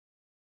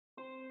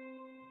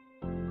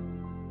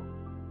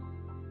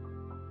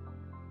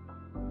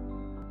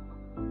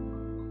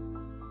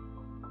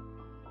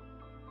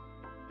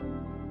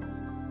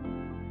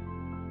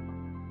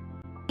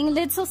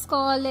Little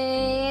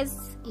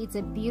scholars, it's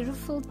a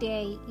beautiful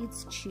day.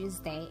 It's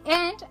Tuesday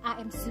and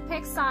I am super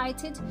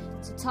excited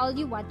to tell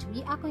you what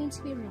we are going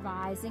to be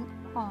revising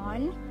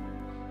on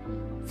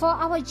for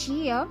our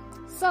geo.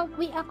 So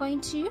we are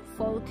going to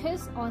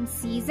focus on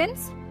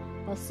seasons,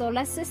 the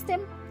solar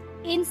system,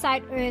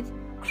 inside Earth,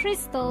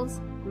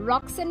 crystals,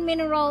 rocks and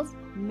minerals,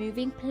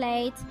 moving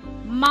plates,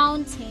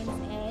 mountains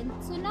and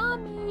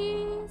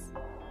tsunamis.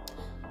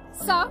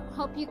 So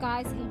hope you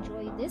guys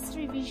enjoy this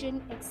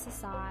revision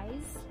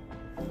exercise.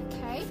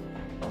 Okay,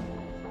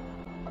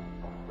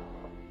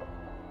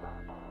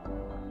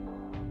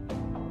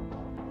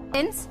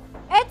 Earth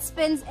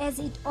spins as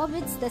it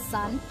orbits the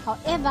sun.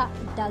 However,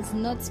 it does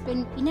not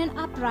spin in an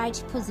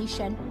upright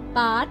position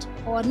but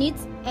on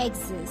its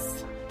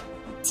axis,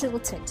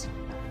 tilted.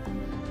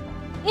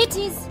 It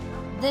is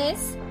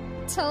this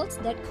tilt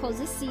that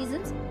causes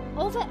seasons.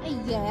 Over a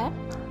year,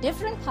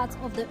 different parts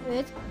of the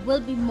Earth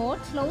will be more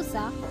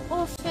closer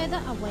or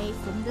further away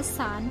from the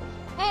sun,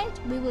 and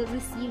we will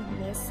receive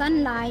less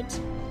sunlight,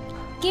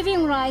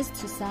 giving rise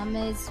to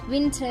summers,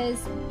 winters,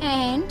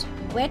 and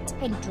wet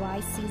and dry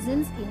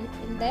seasons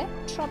in the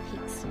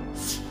tropics.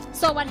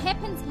 So what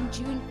happens in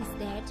June is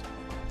that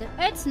the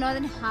Earth's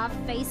northern half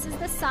faces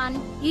the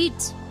sun.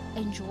 It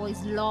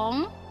enjoys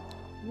long,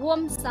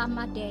 warm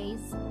summer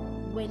days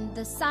when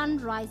the sun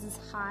rises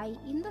high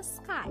in the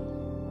sky.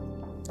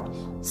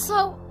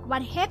 So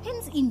what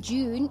happens in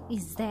June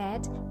is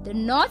that the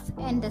north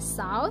and the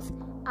south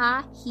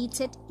are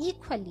heated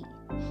equally.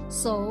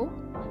 So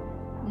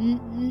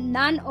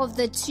none of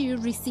the two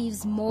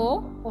receives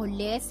more or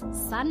less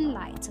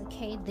sunlight.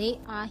 Okay, they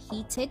are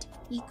heated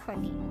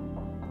equally.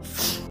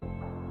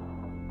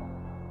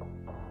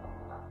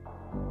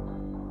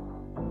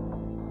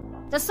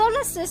 The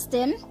solar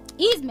system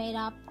is made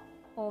up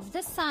of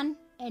the sun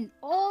and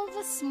all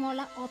the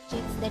smaller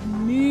objects that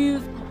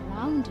move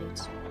around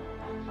it.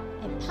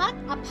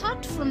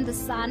 Apart from the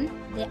sun,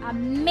 there are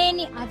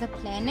many other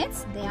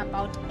planets. There are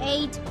about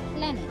 8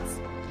 planets.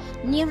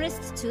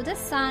 Nearest to the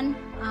sun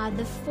are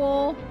the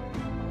 4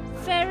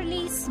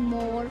 fairly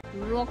small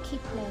rocky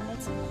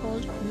planets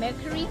called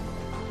Mercury,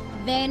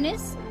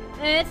 Venus,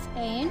 Earth,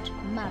 and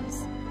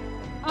Mars.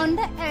 On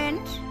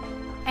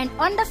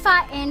the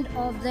far end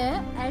of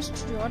the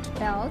asteroid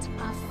belt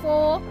are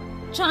 4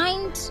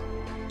 giant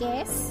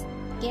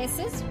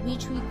gases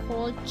which we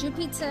call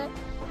Jupiter,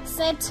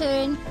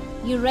 Saturn,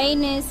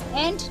 Uranus,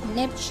 and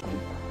Neptune.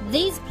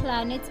 These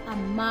planets are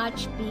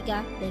much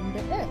bigger than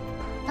the Earth,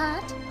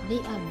 but they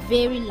are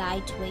very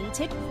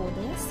light-weighted for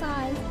their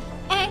size,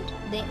 and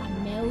they are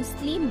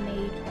mostly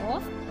made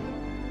of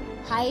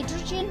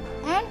hydrogen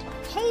and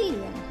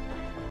helium.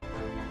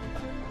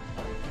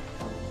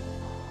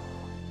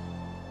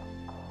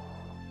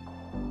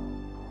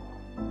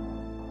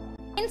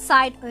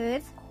 Inside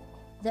Earth,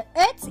 the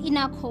Earth's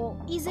inner core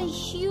is a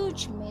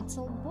huge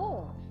metal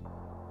ball,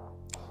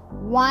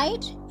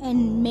 wide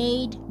and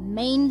made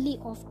mainly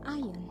of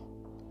iron.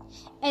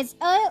 As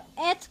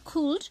Earth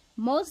cooled,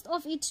 most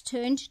of it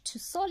turned to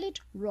solid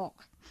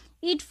rock.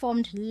 It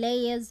formed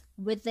layers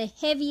with the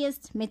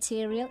heaviest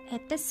material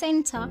at the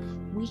center,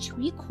 which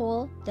we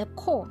call the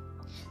core,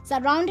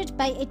 surrounded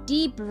by a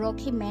deep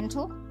rocky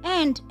mantle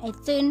and a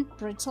thin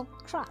brittle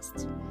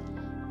crust.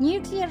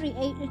 Nuclear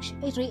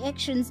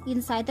reactions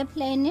inside the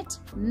planet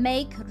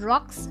make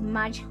rocks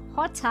much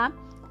hotter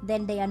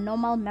than their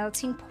normal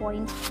melting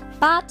point,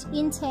 but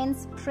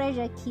intense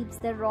pressure keeps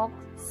the rock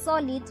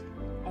solid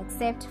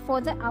except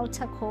for the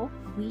outer core,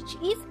 which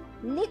is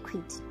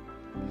liquid.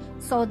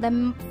 So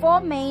the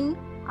 4 main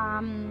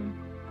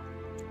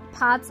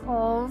parts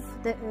of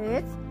the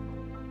Earth,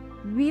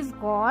 we've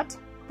got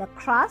the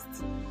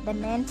crust, the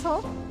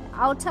mantle, the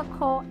outer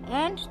core,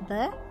 and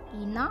the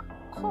inner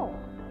core.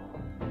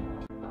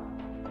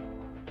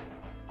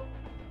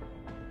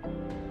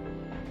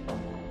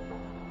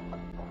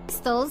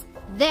 Crystals.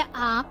 There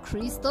are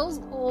crystals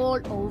all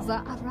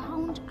over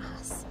around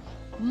us.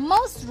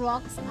 Most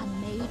rocks are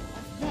made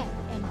of them,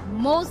 and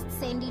most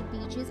sandy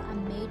beaches are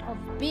made of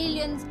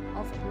billions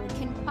of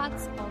broken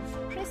parts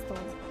of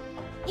crystals.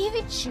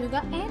 Even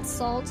sugar and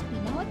salt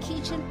in our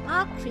kitchen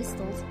are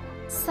crystals.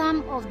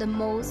 Some of the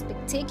most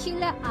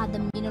spectacular are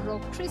the mineral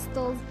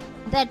crystals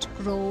that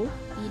grow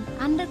in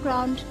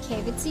underground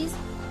cavities,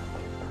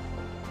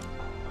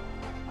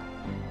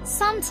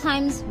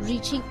 sometimes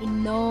reaching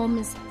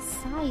enormous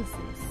sizes.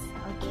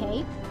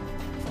 Okay.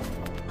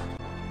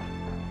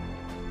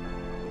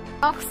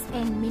 Rocks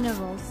and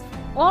minerals.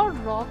 All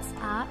rocks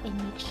are a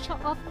mixture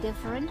of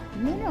different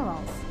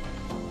minerals.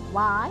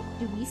 Why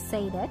do we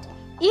say that?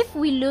 If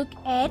we look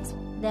at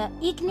the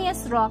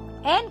igneous rock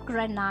and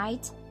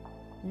granite,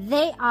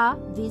 they are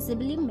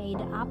visibly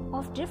made up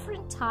of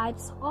different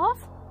types of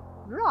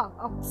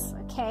rocks.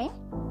 Okay.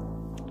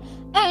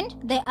 And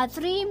there are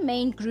 3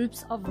 main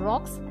groups of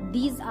rocks.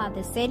 These are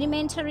the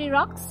sedimentary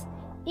rocks,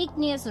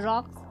 igneous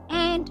rocks,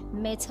 and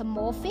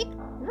metamorphic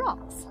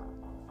rocks.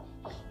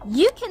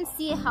 You can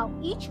see how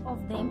each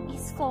of them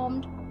is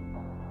formed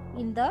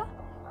in the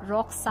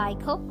rock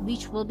cycle,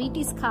 which will be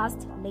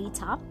discussed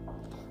later.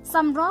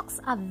 Some rocks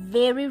are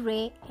very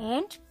rare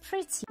and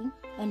pretty,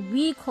 and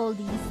we call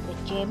these the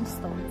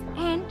gemstones,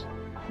 and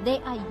they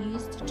are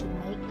used to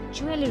make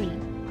jewelry.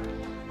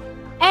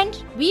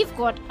 And we've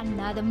got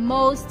another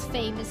most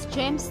famous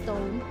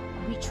gemstone,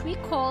 which we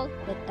call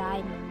the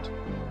diamond,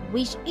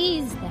 which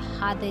is the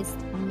hardest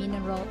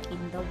mineral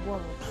in the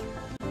world.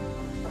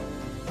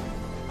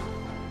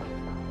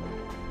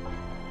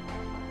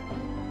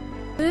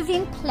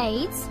 Moving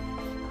plates.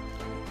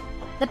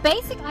 The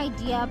basic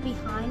idea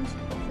behind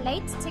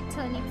plate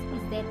tectonics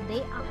is that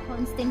they are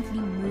constantly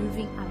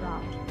moving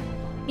around.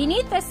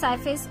 Beneath the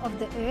surface of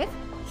the earth,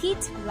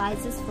 heat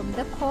rises from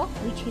the core,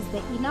 which is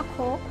the inner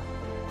core,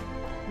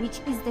 which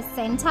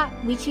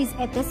is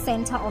at the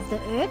center of the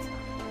earth,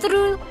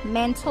 through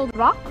mantle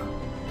rock,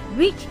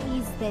 which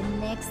is the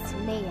next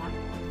layer.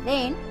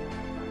 Then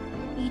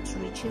it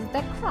reaches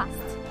the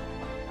crust.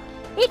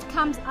 It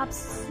comes up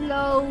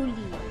slowly,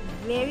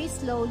 very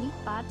slowly,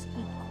 but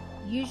it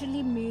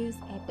usually moves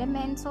at the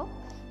mantle.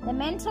 The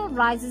mantle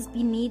rises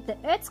beneath the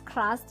earth's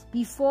crust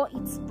before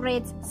it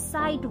spreads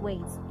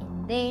sideways,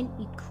 and then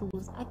it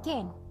cools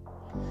again.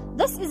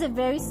 This is a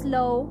very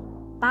slow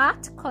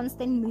but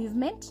constant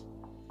movement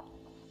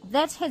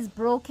that has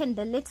broken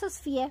the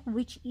lithosphere,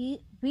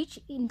 which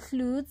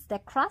includes the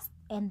crust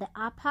and the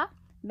upper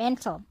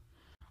mantle,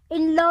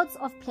 in lots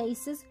of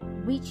places,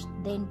 which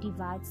then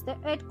divides the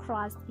earth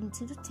crust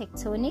into the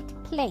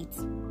tectonic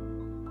plates.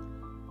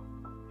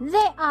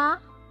 There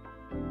are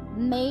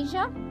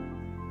major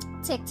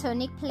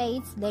tectonic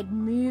plates that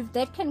move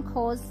that can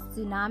cause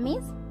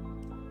tsunamis,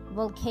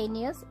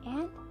 volcanoes,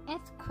 and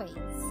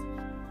earthquakes.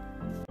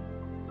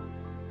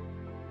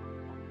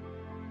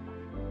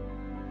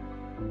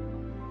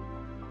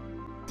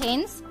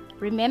 Hence,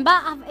 remember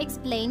I've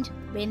explained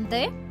when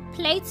the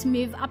plates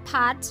move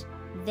apart,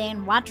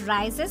 then what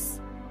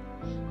rises?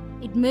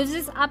 It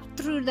moves up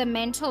through the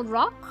mantle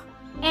rock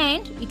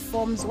and it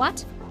forms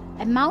what?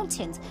 A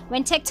mountain.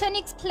 When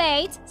tectonic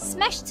plates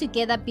smash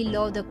together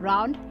below the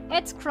ground,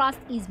 Earth's crust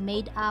is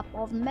made up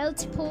of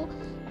multiple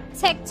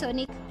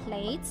tectonic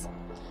plates.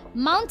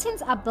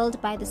 Mountains are built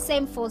by the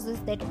same forces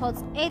that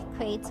cause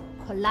earthquakes.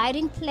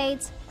 Colliding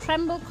plates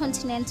crumble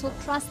continental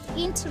crust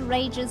into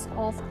ranges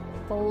of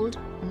fold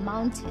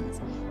mountains.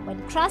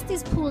 When crust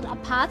is pulled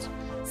apart,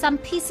 some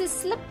pieces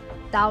slip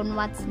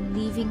downwards,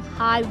 leaving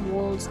high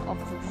walls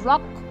of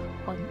rock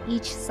on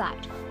each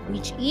side,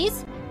 which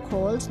is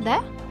called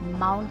the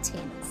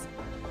mountains.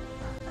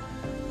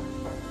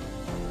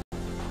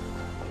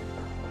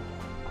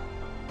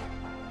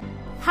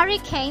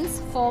 Hurricanes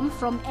form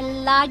from a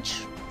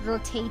large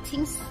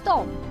rotating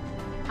storm.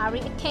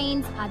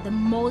 Hurricanes are the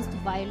most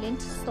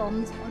violent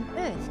storms on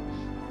Earth.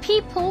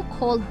 People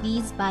call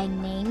these by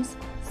names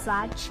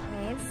such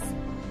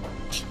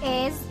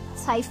as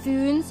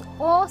typhoons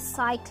or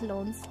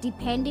cyclones,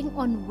 depending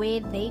on where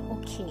they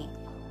occur.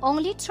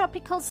 Only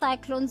tropical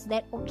cyclones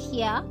that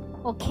occur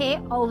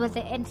over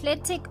the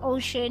Atlantic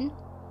Ocean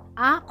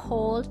are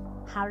called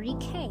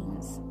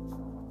hurricanes.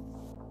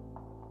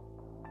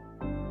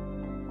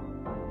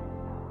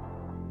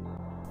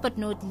 But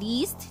not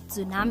least,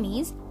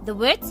 tsunamis. The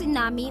word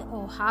tsunami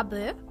or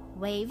harbor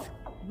wave,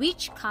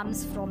 which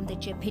comes from the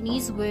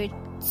Japanese word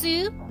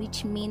tsu,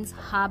 which means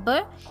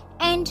harbor,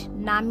 and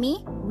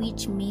nami,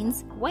 which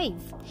means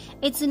wave.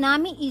 A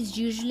tsunami is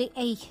usually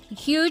a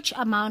huge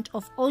amount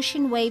of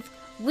ocean wave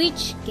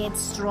which gets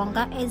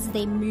stronger as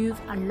they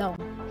move along.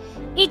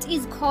 It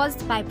is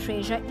caused by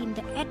pressure in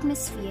the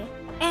atmosphere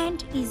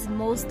and is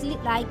mostly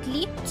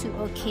likely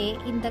to occur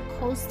in the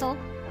coastal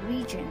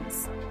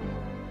regions.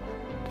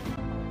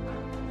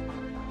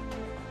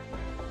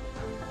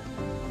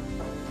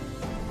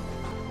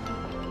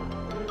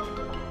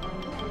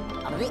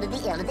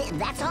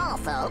 That's all,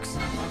 folks.